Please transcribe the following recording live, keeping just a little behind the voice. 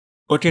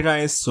Okay,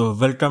 guys, so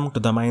welcome to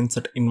the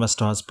Mindset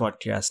Investors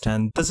podcast,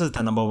 and this is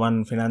the number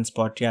one finance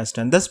podcast,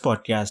 and this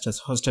podcast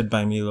is hosted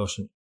by me,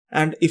 Roshan.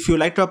 And if you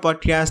liked our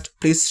podcast,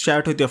 please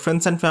share it with your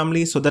friends and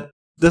family so that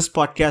this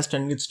podcast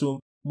can reach to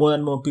more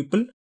and more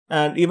people,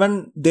 and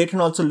even they can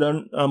also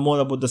learn more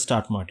about the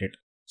stock market.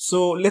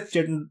 So let's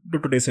get into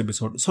today's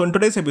episode. So in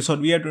today's episode,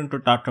 we are going to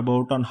talk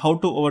about on how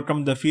to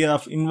overcome the fear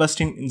of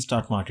investing in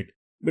stock market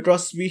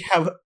because we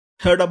have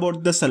heard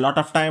about this a lot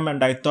of time,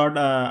 and I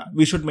thought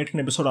we should make an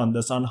episode on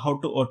this on how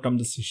to overcome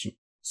this issue.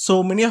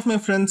 So many of my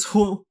friends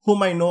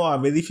whom I know are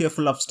very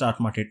fearful of stock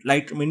market.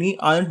 Like many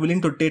aren't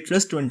willing to take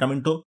risk when come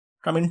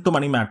into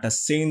money matters,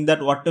 saying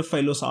that what if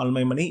I lose all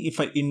my money if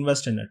I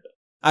invest in it?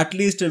 At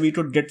least we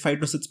could get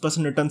 5 to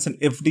 6% returns in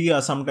FD,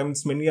 or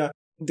sometimes many are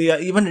they are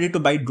even ready to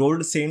buy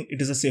gold, saying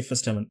it is the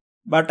safest haven.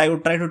 But I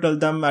would try to tell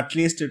them at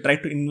least try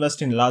to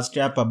invest in large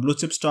cap or blue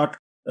chip stock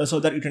so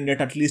that you can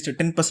get at least a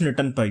 10%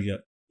 return per year.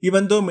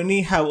 Even though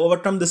many have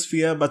overcome this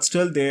fear, but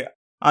still there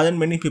aren't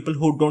many people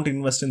who don't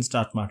invest in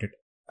stock market.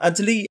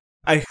 Actually,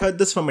 I heard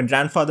this from my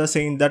grandfather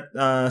saying that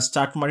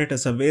stock market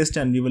is a waste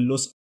and we will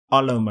lose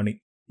all our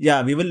money.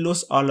 Yeah, we will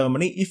lose all our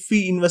money if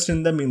we invest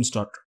in the meme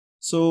stock.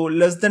 So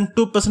less than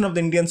 2% of the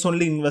Indians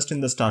only invest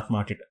in the stock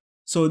market.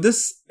 So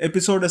this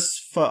episode is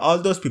for all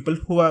those people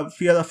who have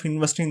fear of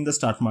investing in the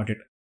stock market.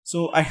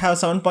 So I have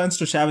 7 points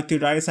to share with you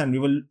guys, and we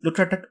will look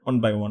at it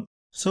one by one.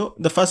 So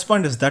the first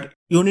point is that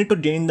you need to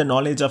gain the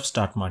knowledge of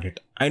stock market.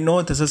 I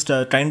know this is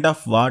the kind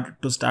of word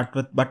to start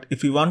with, but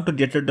if you want to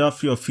get rid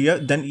of your fear,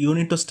 then you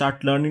need to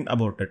start learning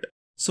about it.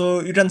 So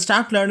you can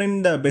start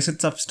learning the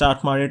basics of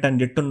stock market and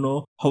get to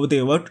know how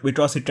they work,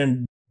 because it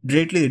can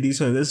greatly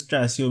reduce your risk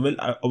as you will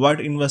avoid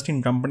investing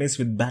in companies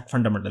with bad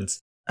fundamentals.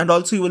 And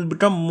also you will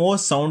become more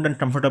sound and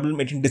comfortable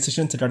making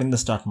decisions regarding the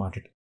stock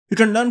market. You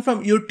can learn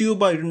from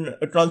YouTube, or you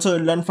can also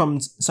learn from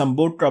some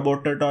book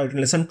about it, or you can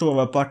listen to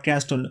our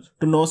podcast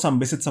to know some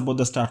basics about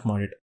the stock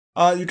market.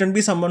 Or you can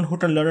be someone who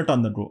can learn it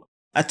on the go.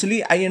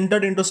 Actually, I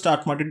entered into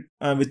stock market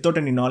without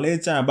any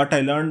knowledge, but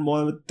I learned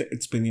more with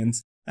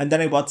experience. And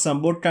then I bought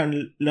some book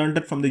and learned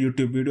it from the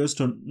YouTube videos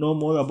to know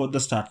more about the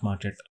stock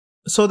market.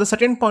 So the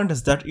second point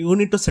is that you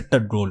need to set a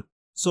goal.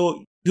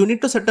 So you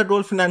need to set a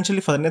goal financially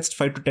for the next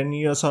 5 to 10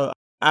 years or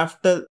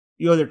after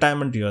your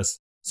retirement years.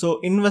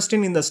 So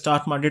investing in the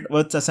stock market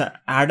works as an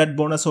added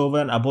bonus over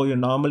and above your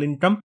normal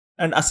income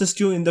and assist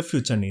you in the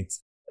future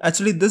needs.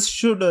 Actually, this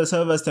should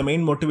serve as the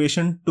main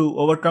motivation to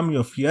overcome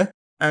your fear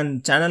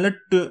and channel it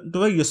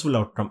to a useful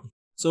outcome.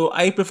 So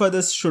I prefer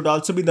this should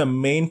also be the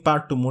main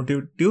part to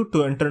motivate you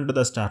to enter into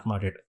the stock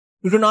market.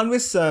 You can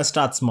always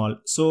start small.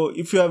 So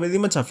if you are very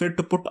much afraid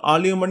to put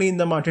all your money in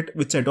the market,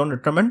 which I don't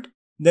recommend,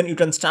 then you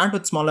can start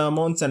with smaller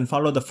amounts and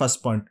follow the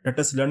first point, that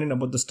is learning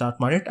about the stock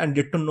market, and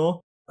get to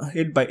know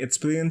it by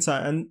experience,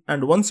 and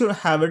once you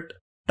have it,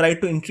 try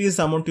to increase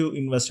the amount you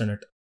invest in it.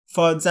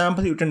 For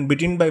example, you can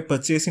begin by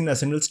purchasing a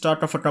single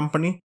stock of a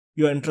company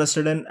you are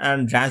interested in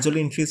and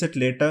gradually increase it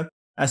later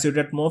as you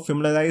get more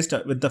familiarized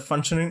with the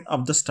functioning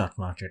of the stock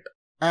market.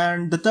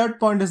 And the third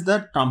point is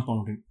that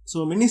compounding.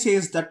 So many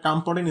says that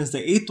compounding is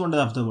the eighth wonder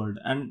of the world,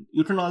 and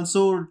you can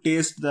also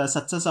taste the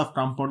success of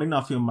compounding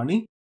of your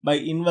money by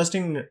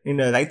investing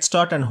in a right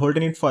stock and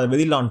holding it for a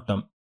very long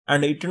term.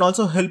 And it can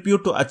also help you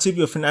to achieve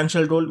your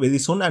financial goal very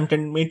soon and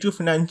can make you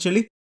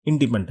financially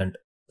independent.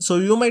 So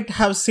you might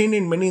have seen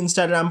in many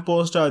Instagram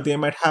posts, or they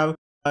might have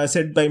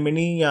said by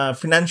many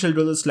financial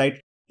gurus,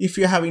 like if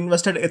you have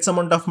invested X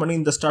amount of money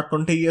in the stock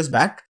 20 years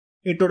back,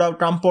 it would have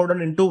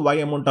compounded into Y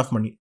amount of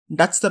money.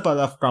 That's the power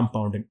of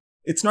compounding.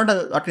 It's not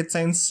a rocket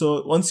science.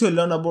 So once you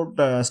learn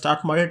about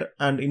stock market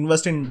and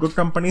invest in good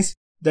companies,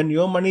 then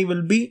your money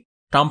will be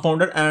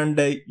compounded, and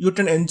you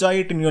can enjoy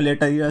it in your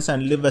later years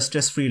and live a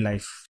stress-free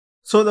life.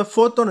 So the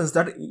fourth one is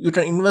that you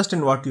can invest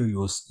in what you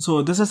use.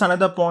 So this is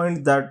another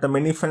point that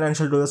many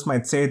financial gurus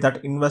might say,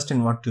 that invest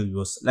in what you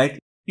use. Like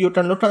you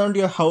can look around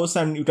your house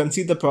and you can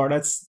see the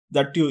products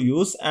that you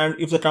use, and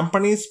if the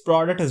company's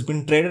product has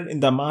been traded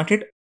in the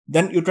market,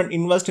 then you can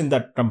invest in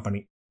that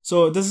company.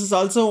 So this is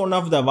also one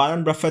of the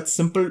Warren Buffett's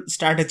simple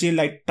strategy,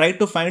 like try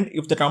to find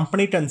if the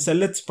company can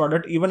sell its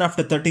product even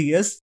after 30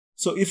 years.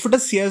 So if it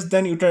is yes,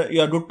 then you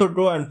are good to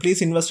go and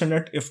please invest in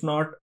it. If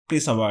not,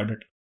 please avoid it.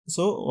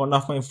 So one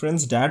of my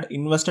friend's dad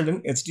invested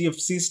in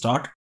HDFC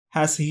stock,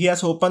 as he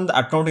has opened the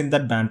account in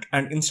that bank,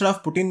 and instead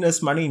of putting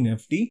his money in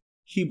FD,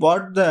 he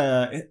bought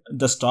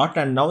the stock,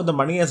 and now the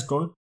money has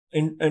grown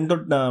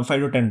into 5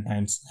 to 10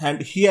 times,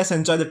 and he has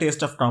enjoyed the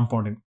taste of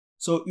compounding.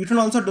 So you can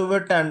also do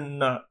it,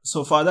 and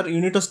so further you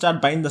need to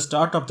start buying the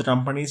stock of the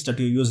companies that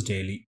you use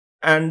daily.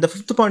 And the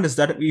fifth point is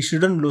that we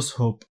shouldn't lose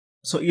hope.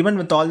 So even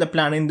with all the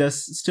planning,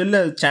 there's still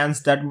a chance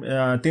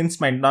that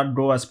things might not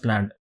go as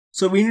planned.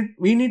 So we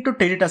need to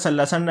take it as a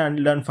lesson and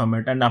learn from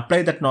it and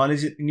apply that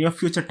knowledge in your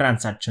future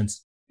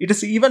transactions. It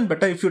is even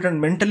better if you can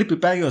mentally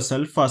prepare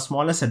yourself for a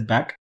smaller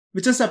setback,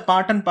 which is a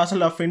part and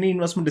parcel of any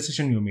investment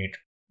decision you make,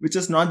 which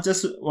is not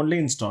just only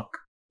in stock.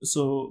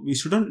 So we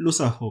shouldn't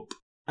lose our hope.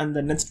 And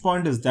the next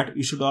point is that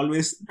you should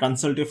always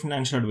consult your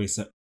financial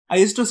advisor. I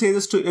used to say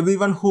this to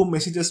everyone who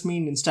messages me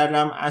in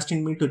Instagram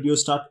asking me to do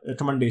stock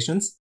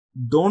recommendations.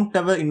 don't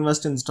ever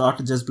invest in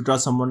stock just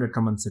because someone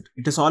recommends it.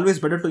 It is always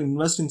better to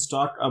invest in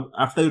stock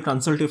after you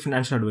consult your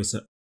financial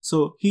advisor.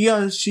 So he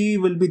or she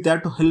will be there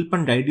to help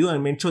and guide you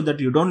and make sure that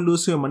you don't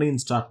lose your money in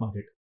stock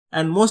market.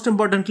 And most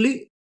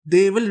importantly,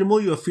 they will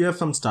remove your fear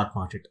from stock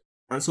market.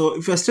 And so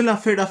if you're still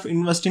afraid of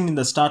investing in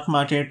the stock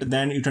market,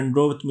 then you can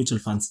go with mutual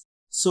funds.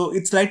 So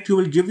it's like you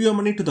will give your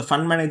money to the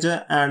fund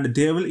manager and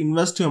they will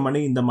invest your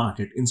money in the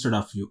market instead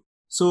of you.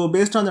 So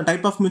based on the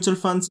type of mutual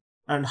funds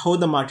and how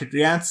the market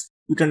reacts,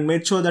 you can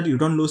make sure that you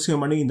don't lose your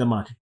money in the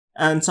market.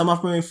 And some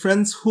of my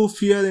friends who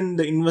fear in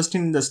the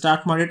investing in the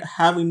stock market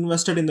have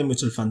invested in the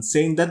mutual funds,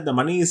 saying that the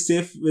money is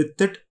safe with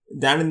it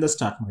than in the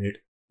stock market.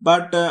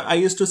 But I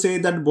used to say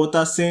that both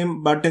are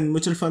same, but in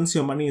mutual funds,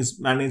 your money is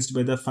managed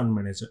by the fund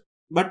manager.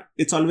 But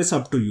it's always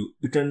up to you.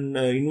 You can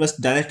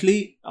invest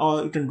directly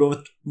or you can go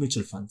with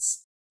mutual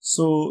funds.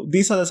 So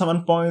these are the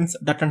 7 points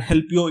that can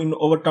help you in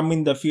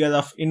overcoming the fear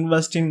of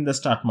investing in the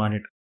stock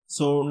market.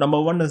 So number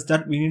 1 is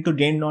that we need to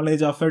gain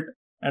knowledge of it.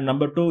 And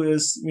number 2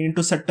 is we need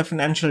to set a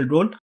financial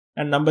goal.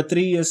 And number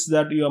 3 is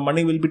that your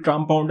money will be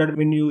compounded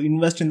when you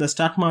invest in the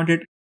stock market.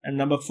 And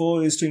number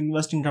 4 is to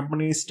invest in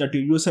companies that you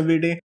use every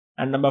day.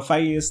 And number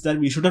 5 is that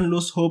we shouldn't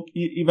lose hope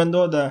even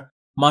though the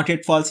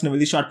market falls in a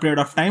very short period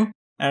of time.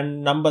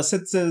 And number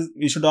 6 is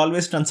we should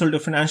always consult a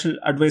financial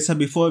advisor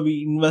before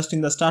we invest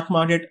in the stock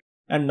market.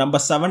 And number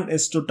 7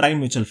 is to try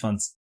mutual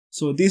funds.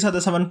 So these are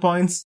the 7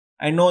 points.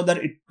 I know that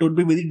it would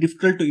be very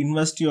difficult to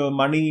invest your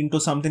money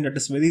into something that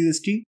is very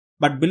risky.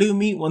 But believe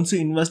me, once you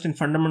invest in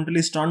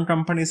fundamentally strong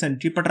companies and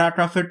keep a track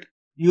of it,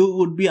 you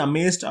would be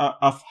amazed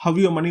of how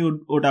your money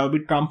would have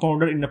been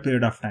compounded in a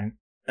period of time.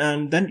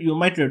 And then you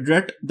might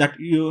regret that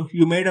you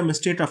made a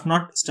mistake of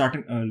not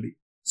starting early.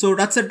 So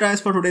that's it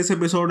guys for today's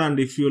episode, and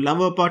if you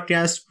love our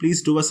podcast,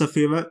 please do us a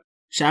favor,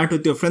 share it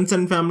with your friends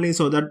and family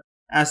so that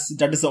as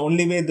that is the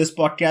only way this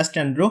podcast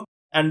can grow.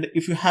 And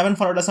if you haven't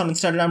followed us on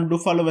Instagram, do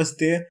follow us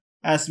there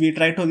as we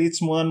try to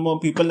reach more and more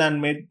people and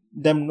make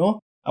them know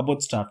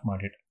about stock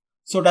market.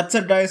 So that's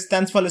it guys,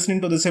 thanks for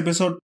listening to this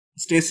episode.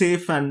 Stay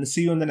safe and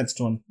see you in the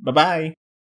next one. Bye bye.